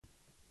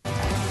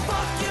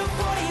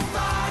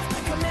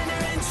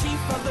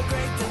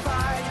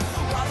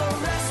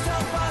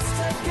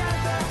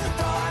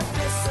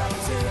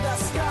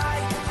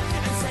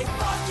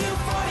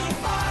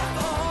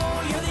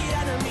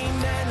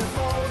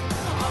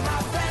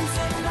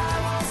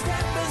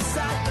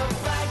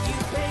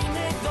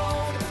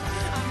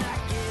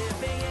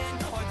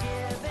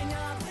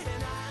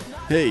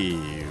Hey,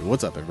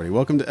 what's up, everybody?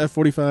 Welcome to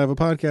F45, a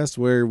podcast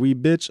where we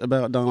bitch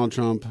about Donald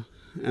Trump,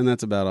 and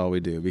that's about all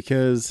we do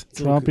because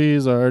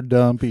Trumpies are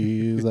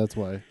dumpies. That's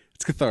why.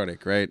 It's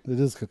cathartic, right? It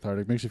is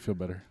cathartic. Makes you feel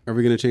better. Are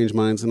we going to change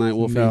minds tonight,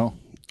 Wolfie? No.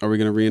 Are we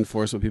going to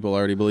reinforce what people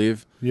already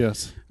believe?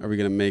 Yes. Are we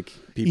going to make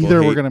people Either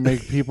hate... we're going to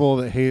make people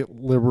that hate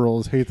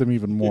liberals hate them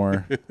even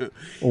more,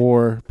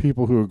 or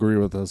people who agree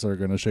with us are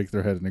going to shake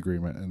their head in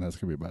agreement, and that's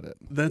going to be about it.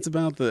 That's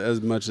about as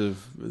much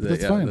of...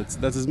 That's fine.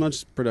 That's as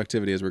much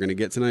productivity as we're going to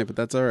get tonight, but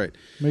that's all right.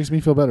 Makes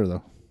me feel better,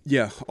 though.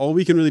 Yeah, all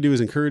we can really do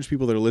is encourage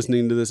people that are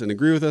listening to this and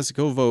agree with us to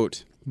go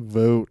vote.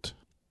 Vote.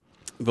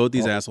 Vote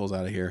these assholes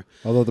out of here.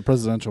 Although the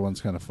presidential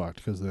one's kind of fucked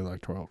because of the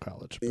Electoral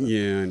College. But,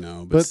 yeah, I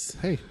know. But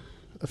hey,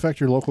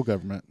 affect your local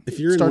government. If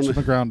you're Starts from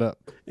the ground up.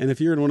 And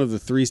if you're in one of the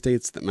 3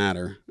 states that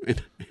matter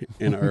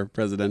in our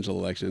presidential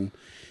election,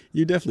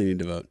 you definitely need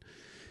to vote.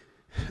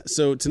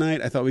 So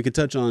tonight I thought we could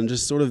touch on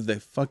just sort of the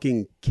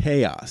fucking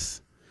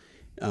chaos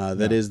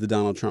that is the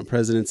Donald Trump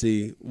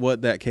presidency,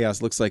 what that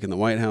chaos looks like in the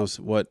White House,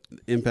 what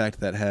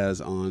impact that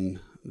has on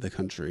the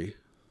country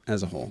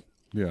as a whole.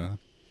 Yeah.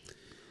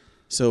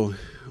 So,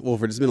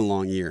 Wolford, it's been a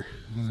long year.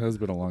 It has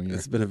been a long year.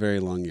 It's been a very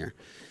long year.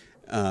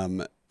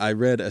 I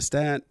read a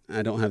stat.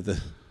 I don't have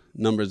the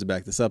numbers to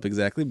back this up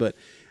exactly, but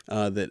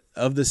that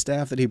of the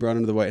staff that he brought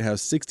into the White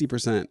House,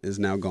 60% is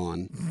now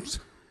gone.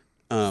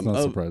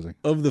 Not surprising.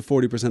 Of the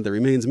 40% that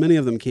remains, many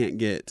of them can't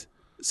get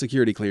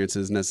security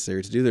clearances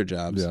necessary to do their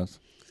jobs. Yes.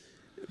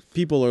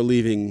 People are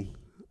leaving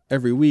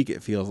every week,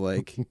 it feels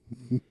like.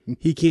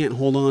 He can't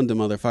hold on to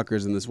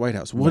motherfuckers in this White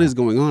House. What is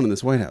going on in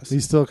this White House?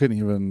 He still couldn't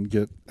even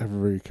get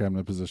every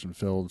cabinet position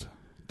filled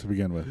to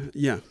begin with.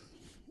 Yeah.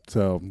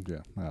 So,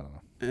 yeah, I don't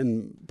know.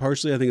 And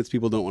partially, I think it's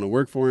people don't want to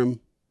work for him.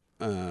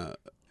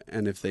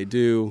 And if they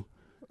do,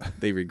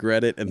 they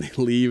regret it and they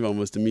leave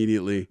almost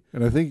immediately.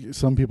 And I think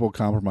some people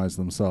compromise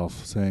themselves,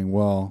 saying,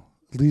 well,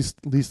 at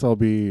least I'll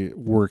be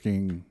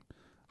working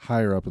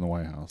higher up in the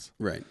White House.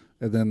 Right.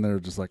 And then they're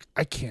just like,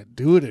 I can't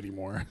do it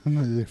anymore.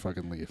 And they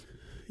fucking leave.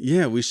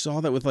 Yeah, we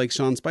saw that with like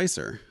Sean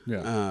Spicer,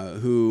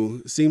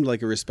 who seemed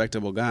like a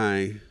respectable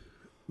guy,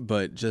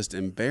 but just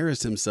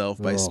embarrassed himself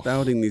by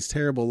spouting these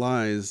terrible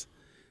lies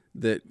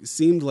that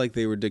seemed like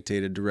they were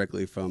dictated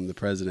directly from the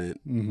president.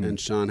 Mm-hmm. And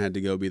Sean had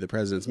to go be the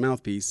president's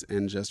mouthpiece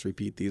and just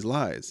repeat these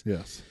lies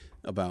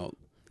about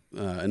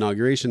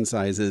inauguration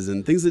sizes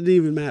and things that didn't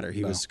even matter.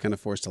 He was kind of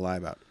forced to lie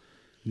about.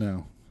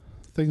 No,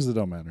 things that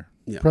don't matter.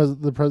 Yeah.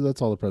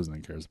 That's all the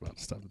president cares about,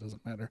 stuff that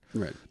doesn't matter.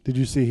 Right. Did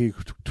you see he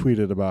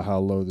tweeted about how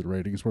low the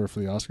ratings were for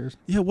the Oscars?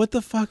 Yeah, what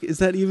the fuck is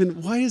that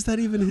even? Why is that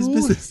even his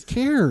business? Who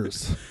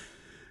cares?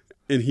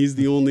 And he's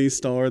the only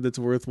star that's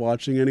worth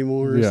watching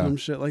anymore or some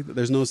shit like that.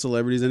 There's no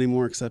celebrities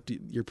anymore except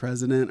your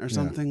president or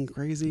something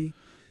crazy.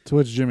 To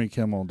which Jimmy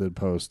Kimmel did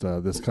post,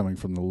 this coming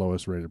from the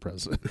lowest rated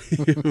president.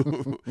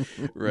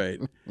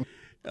 Right.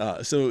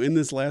 So in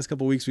this last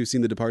couple of weeks, we've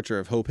seen the departure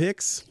of Hope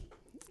Hicks.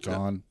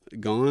 Gone.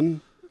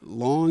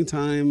 Long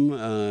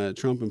time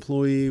Trump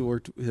employee,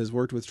 has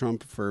worked with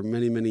Trump for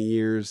many, many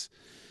years.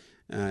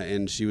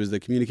 And she was the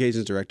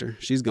communications director.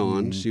 She's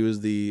gone. Mm-hmm. She was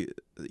the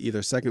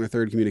either second or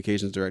third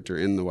communications director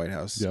in the White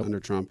House under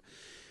Trump.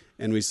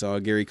 And we saw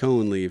Gary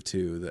Cohn leave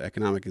too, the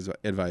economic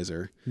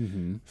advisor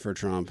for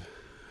Trump,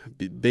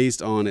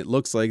 based on, it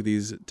looks like,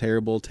 these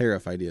terrible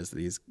tariff ideas that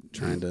he's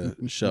trying to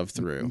shove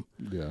through.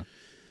 Yeah.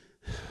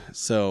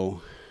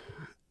 So,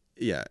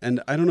 yeah.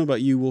 And I don't know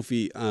about you,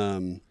 Wolfie.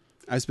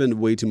 I spend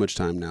way too much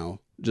time now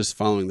just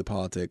following the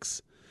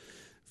politics,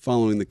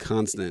 following the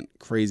constant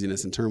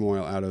craziness and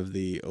turmoil out of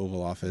the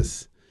Oval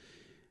Office,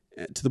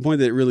 to the point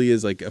that it really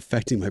is like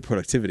affecting my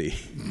productivity.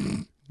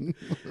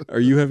 Are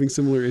you having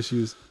similar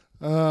issues?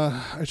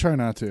 I try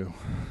not to,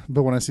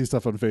 but when I see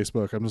stuff on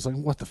Facebook, I'm just like,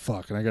 what the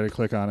fuck? And I got to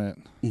click on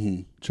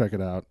it, check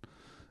it out.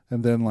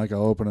 And then like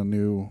I'll open a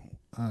new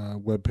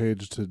web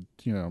page to,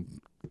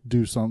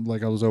 do something.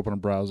 Like I'll just open a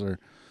browser,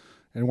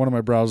 and one of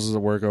my browsers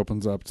at work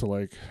opens up to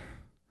like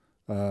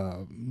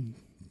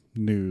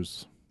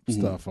news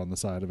stuff on the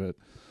side of it.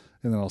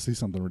 And then I'll see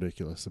something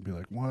ridiculous and be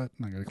like, what?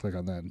 And I got to click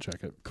on that and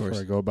check it before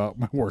I go about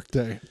my work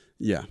day.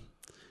 Yeah.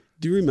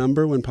 Do you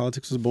remember when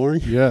politics was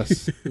boring?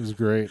 Yes. It was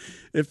great.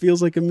 It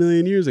feels like a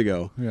million years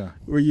ago. Yeah.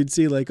 Where you'd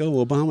see like,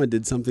 oh, Obama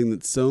did something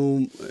that's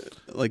so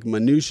like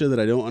minutia that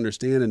I don't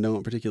understand and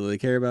don't particularly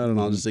care about. And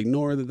I'll just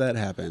ignore that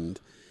happened.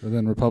 And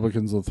then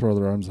Republicans will throw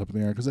their arms up in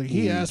the air because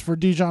he asked for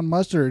Dijon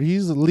mustard.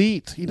 He's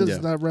elite. He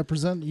does not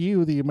represent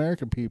you, the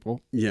American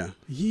people. Yeah.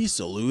 He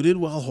saluted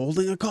while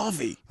holding a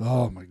coffee.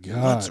 Oh, my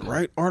God. Let's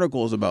write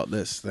articles about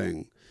this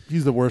thing.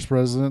 He's the worst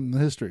president in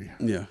history.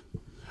 Yeah.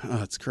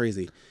 Oh, it's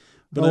crazy.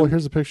 But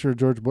here's a picture of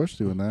George Bush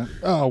doing that.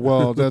 Oh,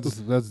 well, that's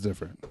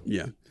different.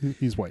 Yeah.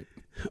 He's white.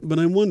 But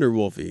I wonder,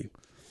 Wolfie,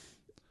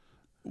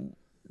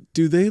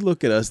 do they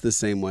look at us the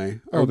same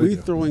way? Are we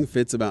throwing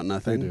fits about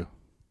nothing? They do.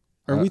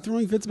 Are we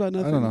throwing fits about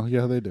nothing? I don't know.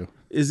 Yeah, they do.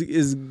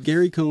 Is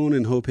Gary Cohn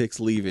and Hope Hicks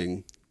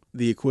leaving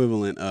the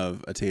equivalent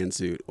of a tan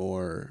suit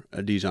or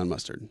a Dijon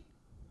mustard?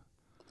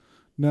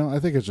 No, I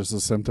think it's just a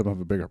symptom of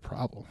a bigger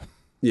problem.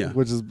 Yeah.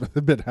 Which has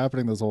been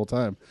happening this whole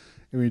time.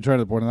 And when you try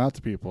to point it out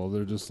to people,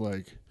 they're just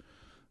like,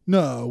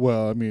 No,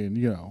 well, I mean,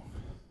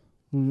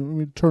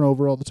 we turn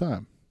over all the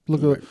time.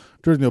 Look at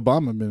during the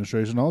Obama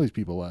administration, all these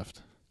people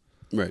left.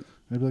 Right.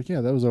 They'd be like,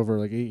 yeah, that was over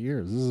like 8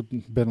 years. This has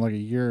been like a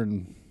year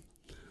and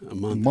a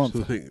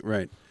month.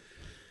 Right.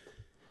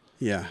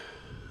 Yeah.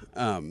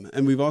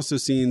 And we've also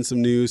seen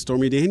some new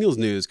Stormy Daniels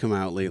news come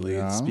out lately.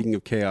 Yeah. Speaking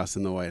of chaos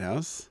in the White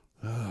House.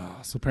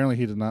 So apparently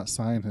he did not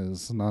sign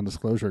his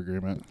non-disclosure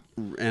agreement.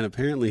 And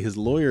apparently his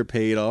lawyer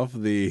paid off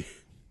the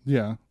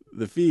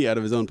fee out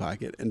of his own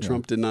pocket, and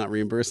Trump did not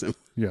reimburse him.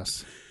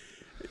 Yes.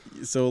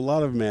 So a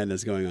lot of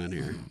madness going on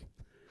here.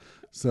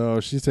 So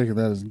she's taking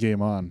that as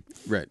game on.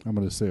 Right. I'm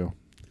going to sue.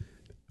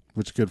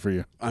 Which is good for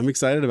you. I'm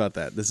excited about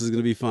that. This is going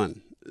to be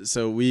fun.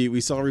 So we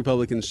saw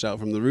Republicans shout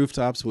from the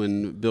rooftops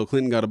when Bill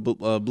Clinton got a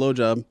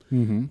blowjob.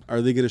 Mm-hmm.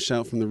 Are they going to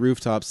shout from the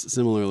rooftops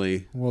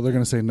similarly? Well, they're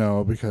going to say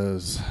no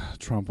because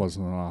Trump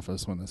wasn't in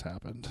office when this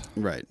happened.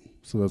 Right.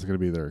 So that's going to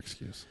be their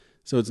excuse.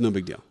 So it's no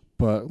big deal.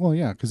 But, well,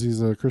 yeah, because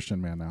he's a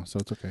Christian man now, so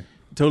it's okay.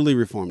 Totally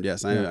reformed,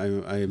 yes.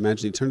 Yeah. I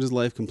imagine he turned his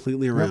life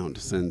completely around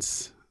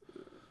since...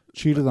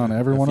 Cheated on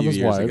every one of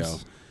his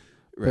wives. Ago.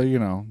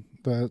 Right.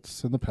 But,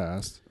 that's in the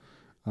past.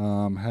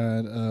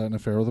 Had an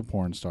affair with a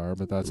porn star,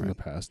 but that's in the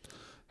past.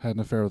 Had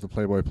an affair with a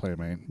Playboy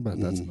playmate, but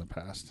that's in the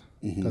past.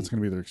 Mm-hmm. That's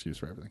going to be their excuse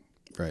for everything.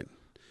 Right.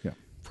 Yeah.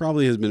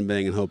 Probably has been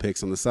banging Hope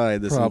Hicks on the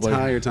side this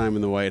entire time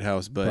in the White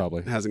House, but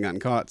hasn't gotten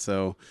caught,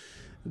 so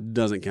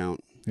doesn't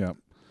count. Yeah.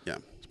 Yeah.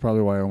 It's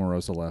probably why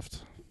Omarosa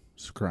left.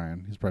 Just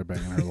crying. He's probably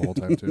banging her the whole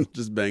time, too.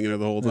 Just banging her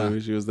the whole time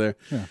she was there.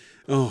 Yeah.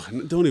 Oh,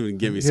 don't even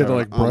give me He had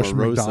to, brush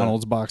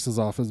McDonald's boxes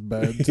off his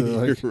bed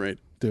to,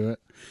 do it.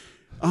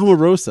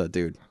 Omarosa,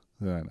 dude.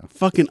 Yeah, I know.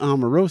 Fucking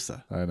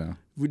Omarosa. I know.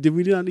 Did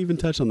we not even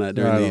touch on that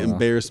during the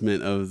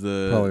embarrassment of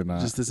the... Probably not.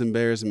 Just this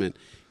embarrassment.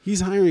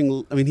 He's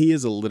hiring... I mean, he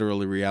is a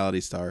literally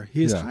reality star.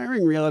 He is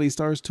hiring reality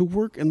stars to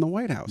work in the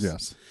White House.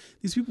 Yes.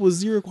 These people with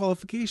zero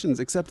qualifications,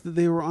 except that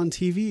they were on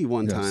TV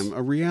one time,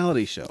 a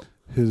reality show.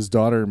 His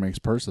daughter makes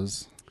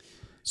purses.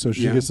 So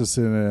she gets to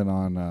sit in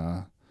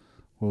on...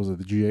 what was it,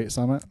 the G8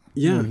 summit?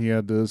 Yeah. When he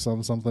had to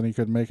something he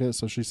couldn't make it,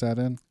 so she sat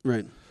in.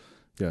 Right.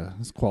 Yeah,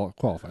 it's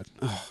qualified.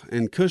 Oh,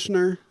 and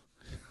Kushner,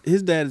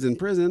 his dad is in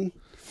prison.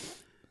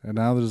 And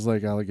now there's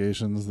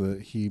allegations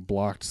that he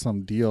blocked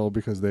some deal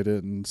because they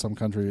didn't, some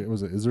country,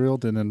 was it Israel,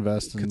 didn't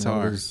invest in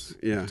Qatar.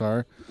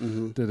 Qatar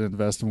didn't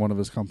invest in one of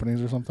his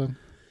companies or something.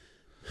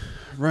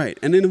 Right.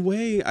 And in a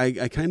way,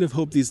 I kind of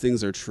hope these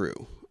things are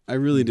true. I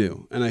really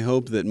do. And I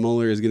hope that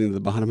Mueller is getting to the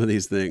bottom of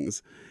these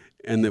things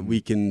and that we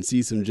can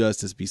see some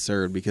justice be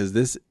served, because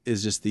this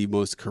is just the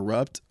most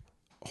corrupt,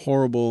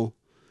 horrible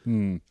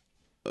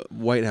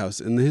White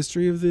House in the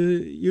history of the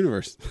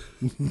universe.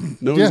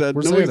 No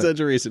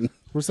exaggeration.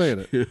 We're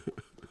saying it.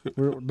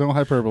 No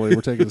hyperbole.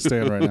 We're taking a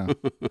stand right now.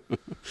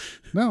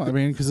 No, I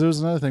mean, because there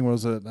was another thing.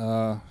 Was it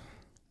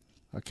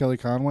Kelly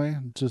Conway?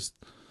 Just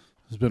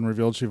has been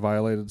revealed she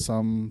violated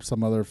some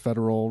other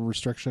federal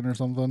restriction or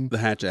something. The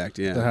Hatch Act,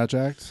 yeah. The Hatch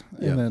Act.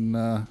 Yep. And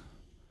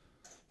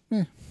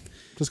then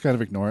just kind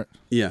of ignore it.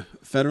 Yeah.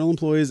 Federal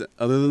employees,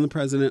 other than the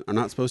president, are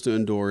not supposed to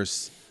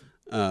endorse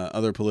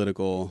other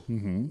political,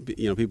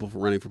 people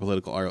running for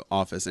political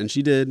office. And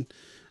she did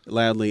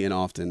loudly and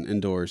often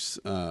endorse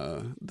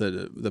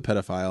the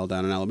pedophile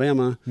down in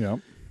Alabama. Yep.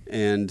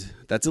 And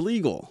that's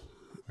illegal.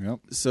 Yep.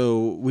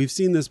 So we've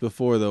seen this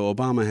before, though.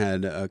 Obama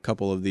had a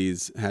couple of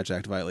these Hatch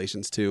Act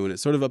violations, too. And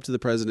it's sort of up to the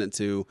president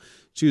to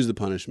choose the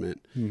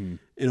punishment. In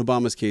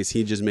Obama's case,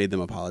 he just made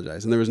them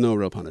apologize. And there was no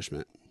real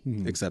punishment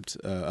except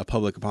a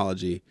public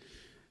apology.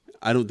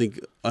 I don't think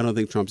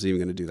Trump's even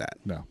going to do that.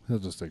 No, he'll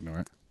just ignore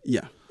it.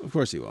 Yeah, of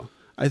course he will.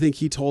 I think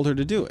he told her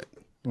to do it.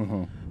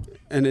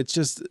 And it's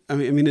just,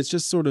 it's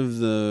just sort of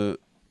the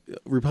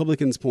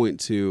Republicans point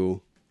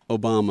to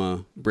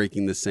Obama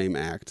breaking the same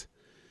act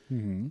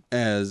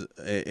as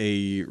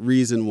a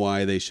reason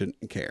why they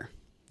shouldn't care,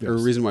 or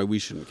a reason why we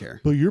shouldn't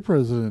care. But your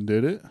president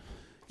did it.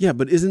 Yeah,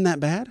 but isn't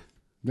that bad?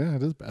 Yeah,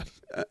 it is bad.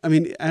 I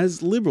mean,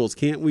 as liberals,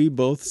 can't we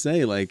both say,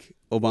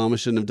 Obama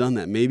shouldn't have done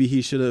that? Maybe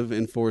he should have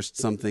enforced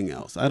something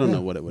else. I don't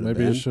know what it would have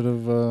been. Maybe he should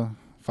have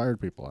fired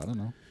people. I don't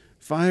know.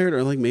 Fired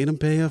or made them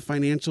pay a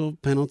financial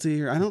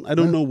penalty, or I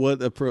don't know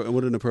what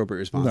an appropriate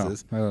response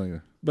is. I don't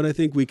either. But I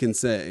think we can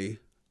say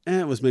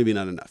it was maybe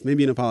not enough.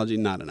 Maybe an apology,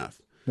 not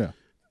enough.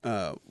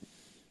 Yeah.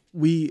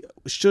 We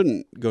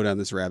shouldn't go down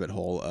this rabbit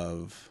hole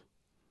of,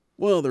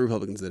 well, the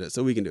Republicans did it,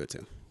 so we can do it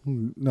too.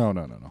 No.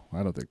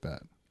 I don't think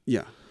that.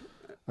 Yeah.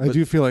 I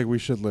do feel like we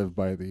should live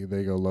by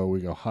they go low,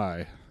 we go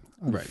high.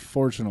 Right.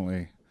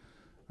 Unfortunately,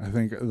 I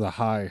think the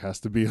high has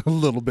to be a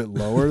little bit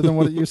lower than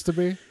what it used to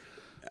be.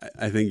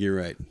 I think you're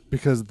right.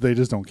 Because they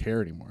just don't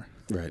care anymore.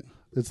 Right.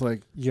 It's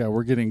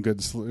we're getting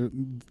good.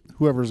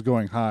 Whoever's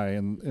going high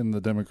in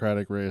the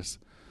Democratic race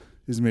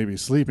is maybe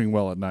sleeping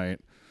well at night,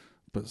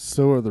 but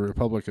so are the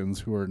Republicans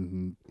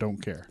who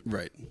don't care.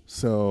 Right.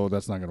 So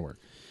that's not going to work.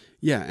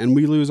 Yeah, and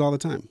we lose all the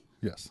time.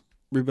 Yes.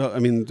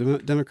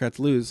 Democrats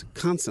lose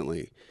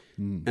constantly.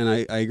 And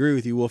I agree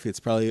with you, Wolfie.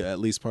 It's probably at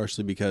least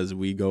partially because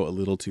we go a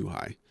little too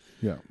high.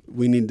 Yeah.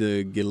 We need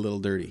to get a little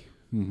dirty.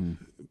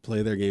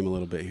 Play their game a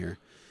little bit here.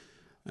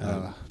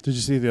 Did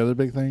you see the other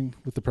big thing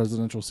with the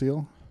presidential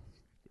seal?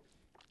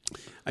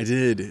 I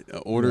did,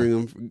 ordering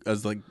them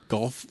as like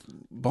golf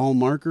ball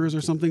markers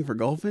or something for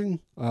golfing.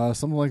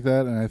 Something like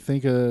that. And I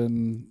think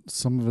in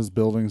some of his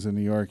buildings in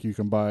New York, you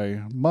can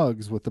buy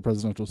mugs with the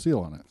presidential seal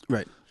on it.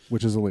 Right.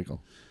 Which is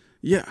illegal.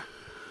 Yeah.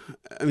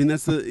 I mean,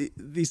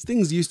 these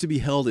things used to be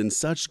held in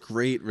such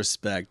great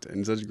respect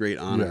and such great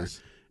honor.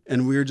 Yes.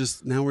 And we're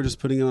just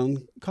putting it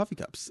on coffee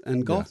cups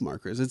and golf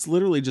markers. It's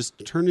literally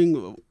just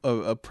turning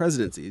a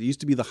presidency. It used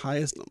to be the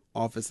highest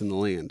office in the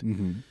land.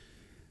 Mm-hmm.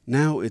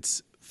 Now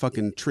it's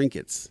fucking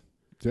trinkets.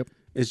 Yep.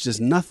 It's just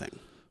nothing.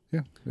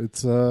 Yeah.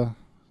 It's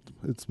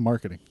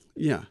marketing.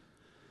 Yeah.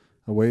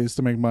 Ways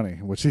to make money,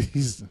 which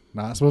he's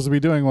not supposed to be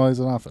doing while he's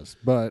in office.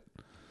 But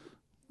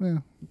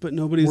but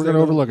nobody's we're there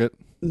going to overlook it.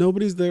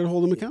 Nobody's there to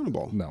hold him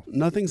accountable. No.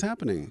 Nothing's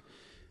happening.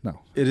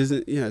 No. It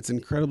isn't. Yeah, it's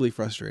incredibly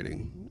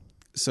frustrating.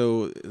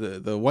 So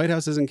the White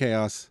House is in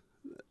chaos,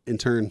 in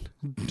turn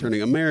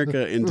turning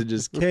America into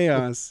just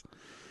chaos.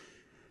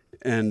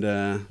 And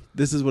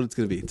this is what it's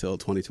going to be till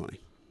 2020.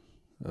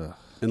 Ugh.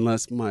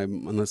 Unless my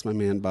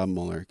man Bob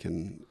Mueller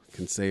can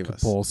save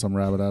us. Pull some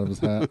rabbit out of his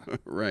hat.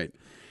 Right.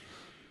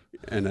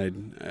 And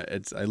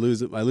I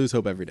lose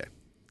hope every day.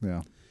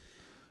 Yeah.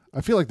 I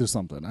feel like there's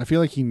something. I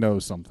feel like he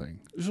knows something.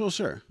 Well,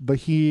 sure. But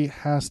he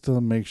has to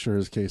make sure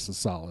his case is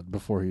solid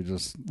before he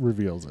just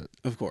reveals it.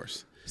 Of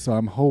course. So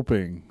I'm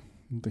hoping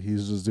that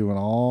he's just doing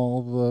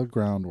all the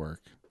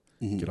groundwork,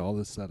 get all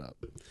this set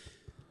up.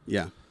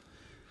 Yeah.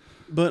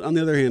 But on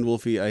the other hand,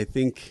 Wolfie, I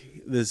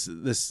think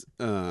this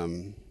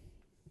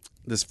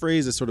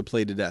phrase is sort of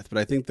played to death, but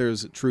I think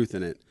there's truth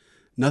in it.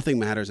 Nothing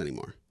matters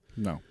anymore.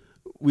 No.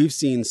 We've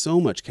seen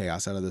so much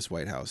chaos out of this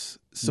White House.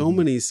 So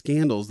many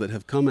scandals that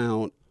have come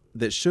out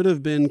that should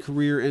have been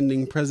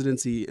career-ending,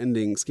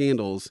 presidency-ending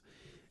scandals,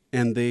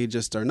 and they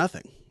just are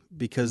nothing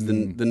because the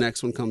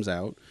next one comes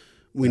out.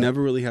 We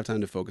never really have time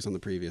to focus on the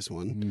previous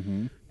one.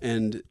 Mm-hmm.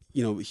 And,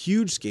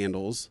 huge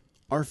scandals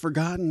are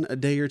forgotten a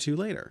day or two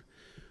later.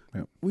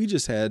 Yep. We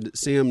just had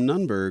Sam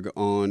Nunberg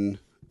on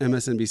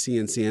MSNBC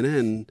and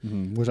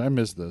CNN. Which I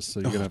missed this, so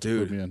you're going to have to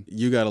put me in.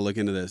 You got to look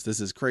into this. This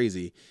is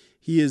crazy.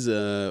 He is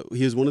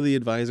one of the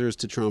advisors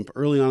to Trump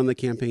early on in the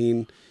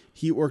campaign.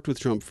 He worked with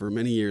Trump for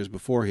many years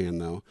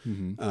beforehand, though,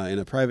 in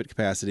a private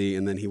capacity,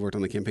 and then he worked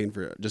on the campaign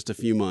for just a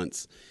few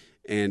months.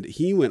 And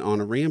he went on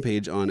a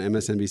rampage on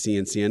MSNBC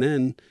and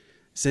CNN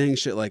saying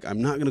shit like,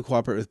 I'm not going to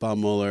cooperate with Bob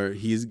Mueller.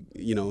 He's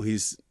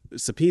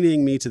subpoenaing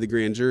me to the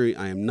grand jury.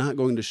 I am not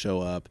going to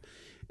show up.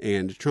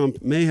 And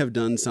Trump may have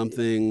done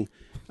something.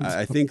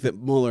 I think that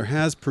Mueller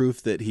has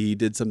proof that he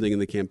did something in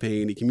the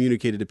campaign. He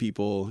communicated to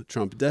people.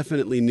 Trump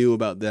definitely knew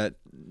about that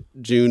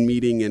June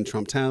meeting in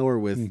Trump Tower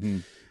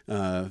with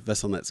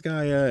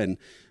Veselnitskaya, and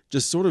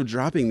just sort of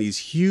dropping these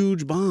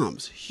huge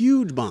bombs.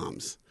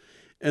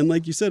 And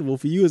like you said, well,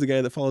 for you as a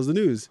guy that follows the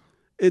news,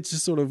 it's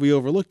just sort of, we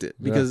overlooked it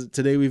because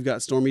today we've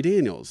got Stormy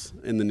Daniels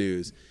in the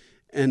news.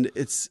 And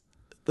it's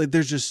like,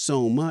 there's just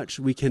so much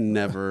we can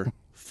never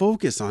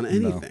focus on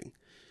anything. No.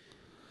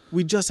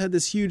 We just had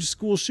this huge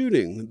school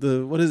shooting.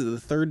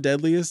 The third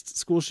deadliest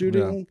school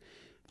shooting? Yeah.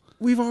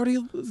 We've already,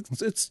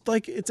 it's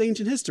like, it's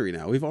ancient history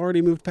now. We've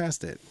already moved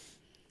past it.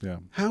 Yeah.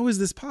 How is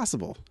this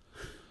possible?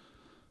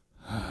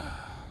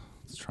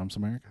 It's Trump's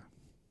America.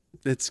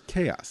 It's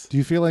chaos. Do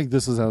you feel like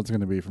this is how it's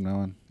going to be from now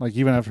on? Like,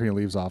 even after he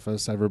leaves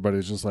office,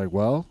 everybody's just like,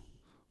 well,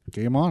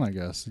 game on, I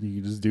guess.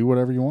 You can just do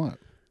whatever you want.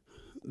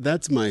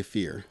 That's my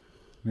fear.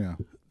 Yeah.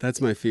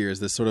 That's my fear,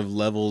 is this sort of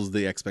levels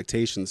the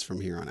expectations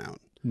from here on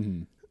out.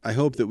 Mm-hmm. I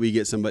hope that we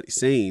get somebody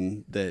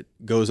sane that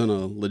goes on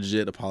a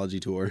legit apology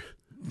tour,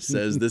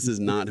 says this is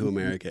not who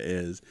America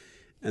is,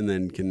 and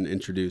then can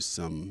introduce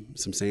some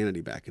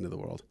sanity back into the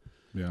world.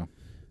 Yeah.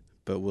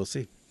 But we'll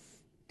see.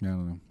 Yeah, I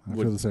don't know. I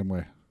feel the same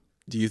way.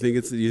 Do you think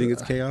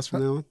it's chaos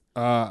from now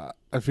on?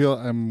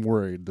 I'm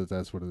worried that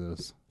that's what it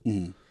is.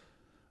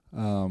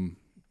 Mm-hmm.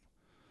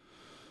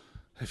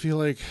 I feel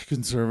like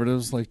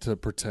conservatives like to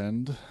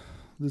pretend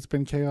it's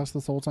been chaos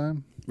this whole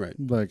time. Right.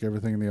 Like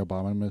everything in the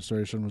Obama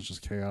administration was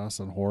just chaos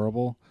and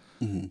horrible.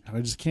 Mm-hmm. And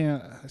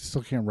I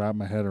still can't wrap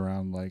my head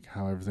around like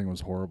how everything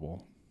was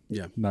horrible.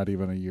 Yeah. Not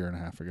even a year and a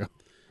half ago.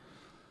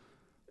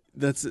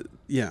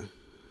 Yeah.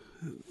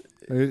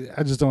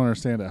 I just don't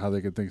understand it, how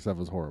they could think stuff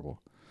was horrible.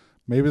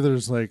 Maybe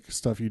there's like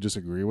stuff you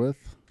disagree with,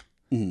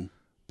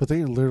 but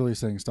they are literally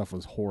saying stuff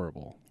was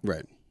horrible.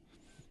 Right.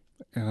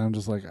 And I'm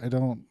just like,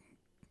 the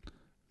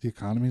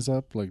economy's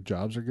up, like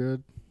jobs are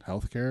good,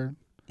 healthcare.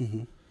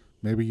 Mm-hmm.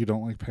 Maybe you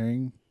don't like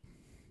paying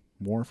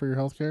more for your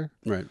healthcare.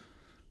 Right.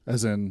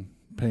 As in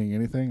paying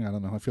anything. I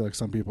don't know. I feel like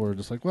some people are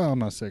just like, well, I'm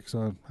not sick,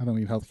 so I don't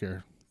need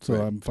healthcare. So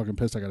I'm fucking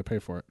pissed I got to pay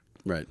for it.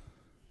 Right.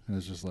 And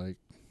it's just like,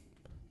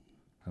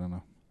 I don't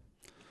know.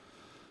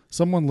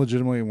 Someone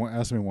legitimately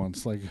asked me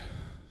once, like,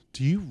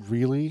 do you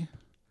really...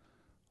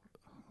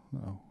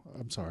 Oh,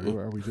 I'm sorry.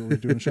 Are we doing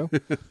a show?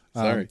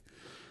 Sorry.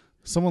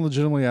 Someone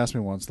legitimately asked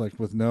me once, like,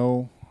 with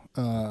no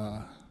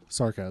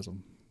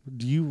sarcasm,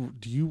 do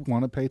you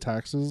want to pay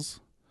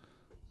taxes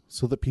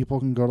so that people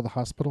can go to the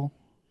hospital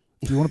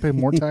Do you want to pay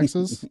more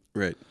taxes?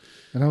 Right.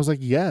 And I was like,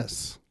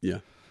 yes. Yeah.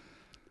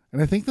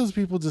 And I think those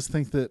people just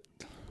think that,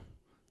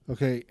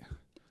 okay,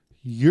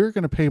 you're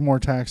going to pay more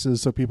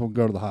taxes so people can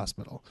go to the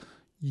hospital.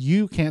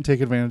 You can't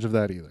take advantage of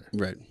that either.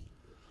 Right.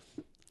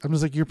 I'm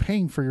just like, you're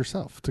paying for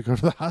yourself to go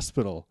to the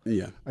hospital.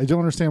 Yeah. I don't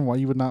understand why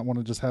you would not want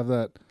to just have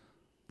that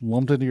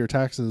lumped into your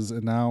taxes,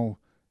 and now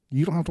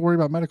you don't have to worry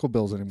about medical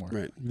bills anymore.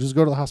 Right. You just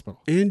go to the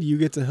hospital. And you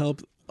get to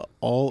help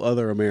all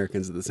other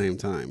Americans at the same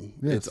time.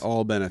 Yes. It's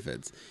all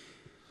benefits.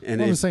 And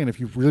Well, I'm just saying, if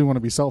you really want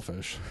to be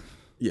selfish,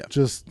 yeah.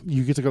 just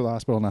you get to go to the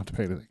hospital and not have to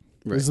pay anything.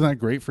 Right. Isn't that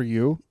great for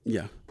you?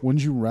 Yeah.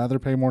 Wouldn't you rather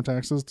pay more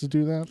taxes to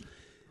do that?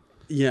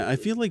 Yeah, I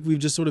feel like we've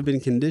just sort of been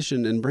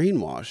conditioned and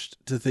brainwashed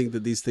to think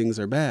that these things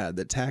are bad,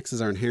 that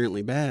taxes are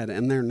inherently bad,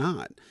 and they're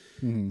not.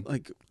 Mm-hmm.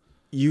 Like,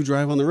 you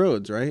drive on the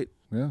roads, right?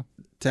 Yeah.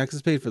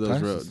 Taxes paid for those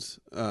Taxes.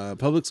 roads.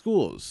 Public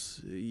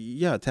schools,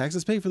 yeah,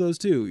 taxes pay for those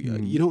too.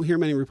 Mm-hmm. You don't hear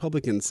many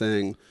Republicans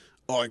saying,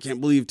 "Oh, I can't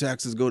believe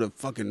taxes go to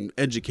fucking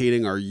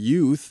educating our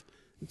youth."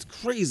 It's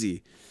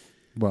crazy.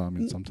 Well, I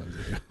mean, sometimes.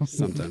 Yeah.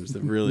 Sometimes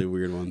the really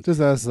weird ones. Just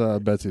ask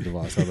Betsy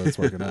DeVos how that's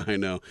working out. I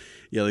know,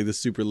 yeah, like the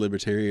super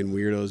libertarian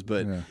weirdos.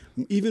 But Yeah.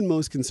 even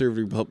most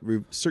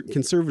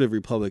conservative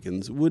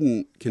Republicans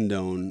wouldn't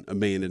condone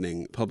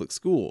abandoning public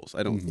schools.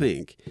 I don't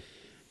think.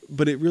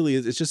 But it really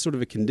is. It's just sort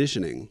of a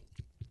conditioning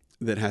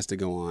that has to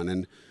go on,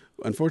 and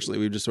unfortunately,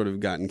 we've just sort of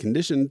gotten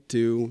conditioned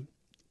to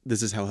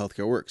this is how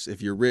healthcare works.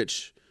 If you're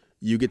rich,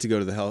 you get to go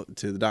to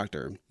the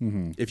doctor.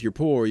 Mm-hmm. If you're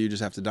poor, you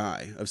just have to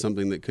die of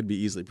something that could be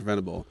easily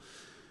preventable.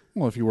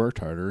 Well, if you worked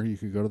harder, you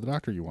could go to the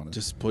doctor you wanted.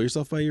 Just pull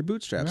yourself by your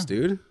bootstraps, Yeah.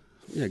 dude.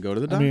 Yeah, go to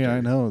the I doctor. mean,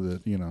 I know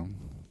that, you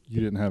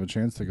didn't have a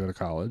chance to go to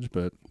college,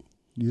 but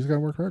you just got to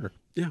work harder.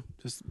 Yeah,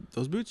 just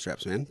those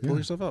bootstraps, man. Pull Yeah.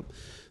 yourself up.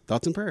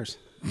 Thoughts and prayers.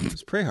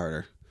 Just pray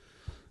harder.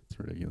 It's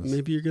ridiculous.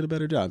 Maybe you get a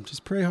better job.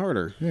 Just pray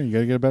harder. Yeah, you got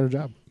to get a better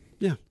job.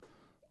 Yeah.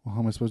 Well,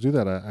 how am I supposed to do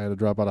that? I had to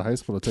drop out of high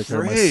school to take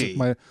care Pray.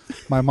 of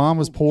my mom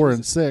was poor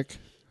and sick.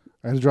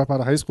 I had to drop out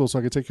of high school so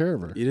I could take care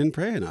of her. You didn't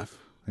pray enough.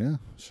 Yeah,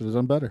 should have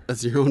done better.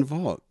 That's your own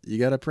fault. You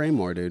got to pray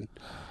more, dude.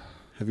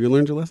 Have you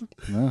learned your lesson?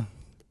 Yeah,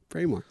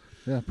 Pray more.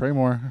 yeah, pray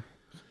more.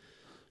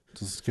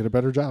 Just get a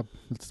better job.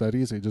 It's that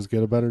easy. Just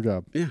get a better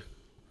job. Yeah.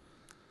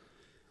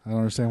 I don't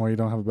understand why you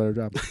don't have a better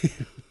job.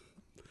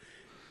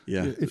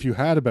 Yeah. If you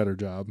had a better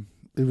job,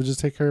 it would just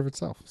take care of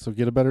itself. So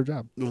get a better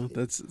job. Well,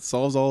 that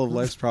solves all of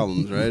life's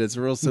problems, right? It's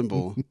real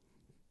simple.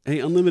 Hey,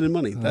 unlimited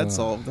money. That's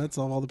solve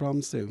all the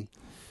problems too.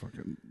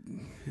 Fucking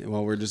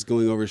While we're just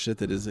going over shit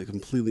that is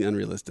completely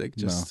unrealistic,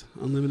 just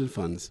unlimited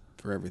funds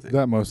for everything.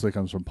 that mostly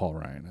comes from Paul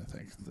Ryan, I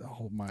think.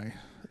 My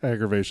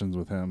aggravations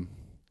with him.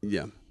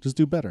 Yeah. Just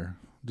do better.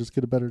 Just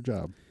get a better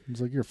job. It's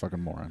like, you're a fucking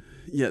moron.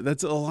 Yeah,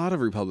 that's a lot of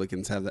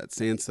Republicans have that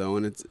stance though,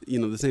 and it's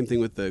the same thing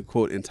with the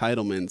quote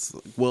entitlements,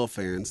 like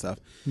welfare and stuff.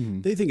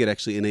 Mm-hmm. They think it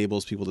actually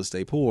enables people to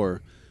stay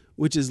poor,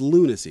 which is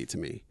lunacy to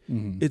me.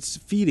 Mm-hmm. It's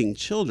feeding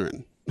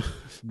children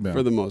Yeah.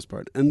 for the most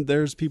part, and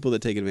there's people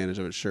that take advantage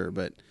of it, sure,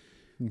 but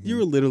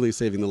you're literally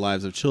saving the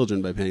lives of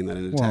children by paying that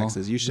into Well,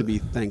 taxes. You should be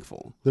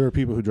thankful. There are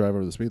people who drive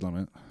over the speed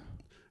limit.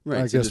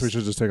 Right. I so guess we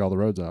should just take all the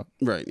roads out.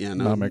 Right. Yeah.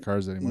 No. Not make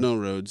cars anymore. No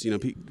roads.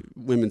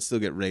 Women still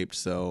get raped,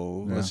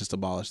 so Yeah. let's just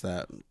abolish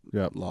that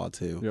Yep. law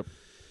too. Yep.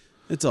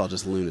 It's all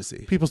just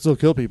lunacy. People still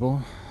kill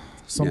people.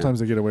 Sometimes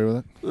they get away with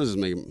it. Let's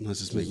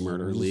just make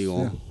murder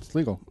legal. Yeah, it's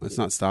legal. It's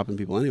not stopping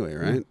people anyway,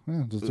 right?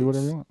 Yeah, just do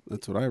whatever you want.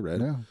 That's what I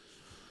read.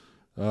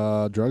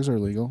 Yeah. Drugs are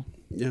illegal.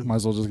 Yeah. Might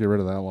as well just get rid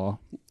of that law.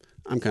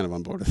 I'm kind of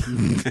on board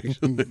with that,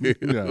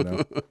 actually. Yeah, I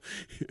know.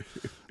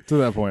 To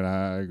that point,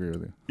 I agree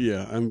with you.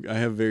 Yeah, I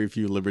have very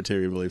few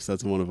libertarian beliefs.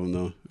 That's one of them,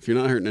 though. If you're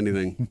not hurting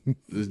anything,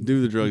 just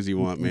do the drugs you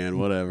want, man.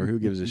 Whatever. Who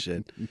gives a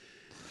shit?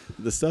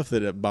 The stuff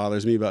that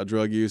bothers me about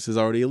drug use is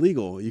already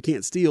illegal. You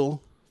can't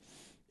steal.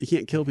 You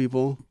can't kill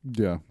people.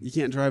 Yeah. You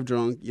can't drive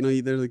drunk.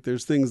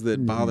 There's things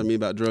that bother me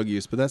about drug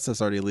use, but that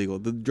stuff's already illegal.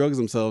 The drugs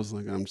themselves,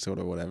 like, I'm sort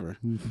of whatever.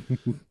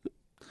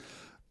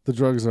 The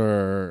drugs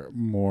are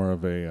more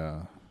of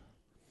a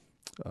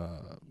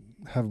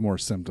have more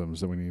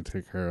symptoms that we need to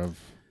take care of.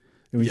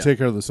 And when you take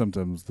care of the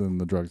symptoms, then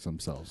the drugs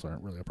themselves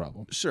aren't really a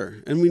problem. Sure.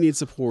 And we need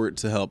support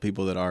to help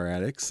people that are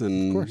addicts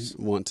and Of course.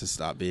 want to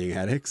stop being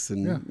addicts.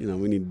 And,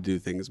 we need to do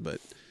things, but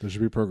There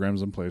should be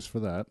programs in place for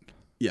that.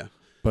 yeah.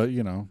 But,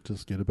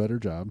 just get a better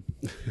job.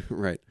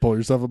 Right. Pull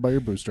yourself up by your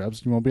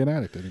bootstraps. You won't be an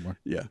addict anymore.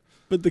 Yeah.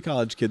 But the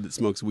college kid that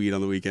smokes weed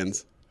on the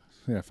weekends,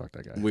 Yeah, fuck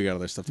that guy. we got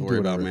other stuff to Do worry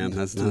about, whatever- man.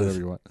 That's do whatever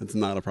you want.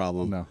 not a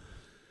problem. No.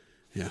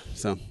 Yeah.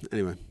 So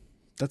anyway,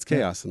 that's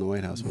chaos in the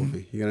White House,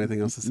 Wolfie. You got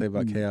anything else to say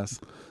about chaos?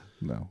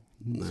 No.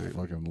 It's All right.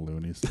 fucking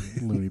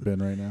loony bin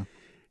right now.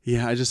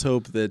 Yeah, I just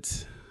hope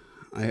that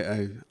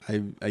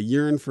I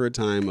yearn for a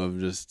time of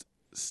just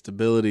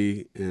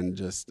stability and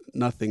just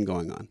nothing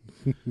going on.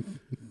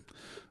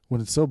 When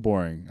it's so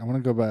boring, I want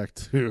to go back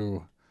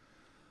to,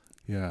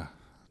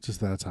 just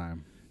that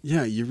time.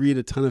 Yeah, you read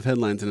a ton of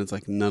headlines and it's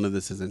like none of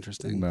this is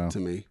interesting No. to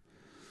me.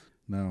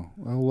 No.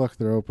 Oh, look,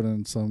 they're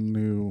opening some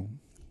new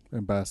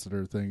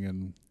ambassador thing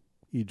in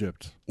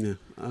Egypt. Yeah.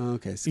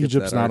 Okay. Skip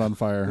Egypt's that not article. on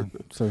fire,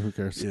 so who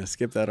cares? Yeah,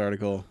 skip that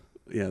article.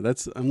 Yeah,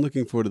 I'm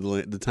looking forward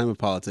to the time of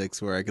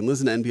politics where I can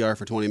listen to NPR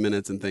for 20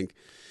 minutes and think,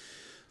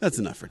 that's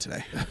enough for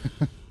today.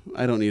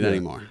 I don't need any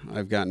more.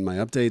 I've gotten my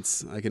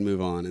updates. I can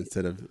move on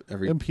instead of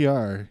every...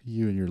 NPR,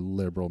 you and your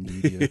liberal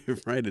media.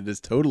 Right, it is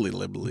totally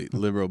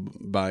liberal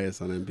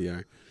bias on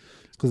NPR.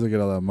 Because they get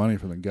all that money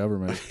from the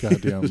government.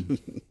 Goddamn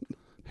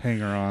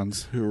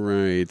hanger-ons.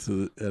 Right,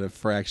 so at a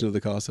fraction of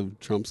the cost of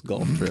Trump's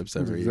golf trips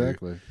every year.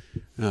 Exactly.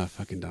 Ah,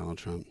 fucking Donald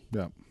Trump.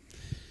 Yeah.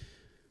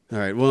 All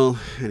right, well,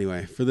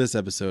 anyway, for this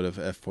episode of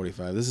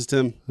F45, this is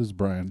Tim. This is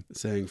Brian.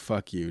 Saying,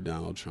 fuck you,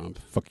 Donald Trump.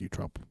 Fuck you,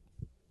 Trump.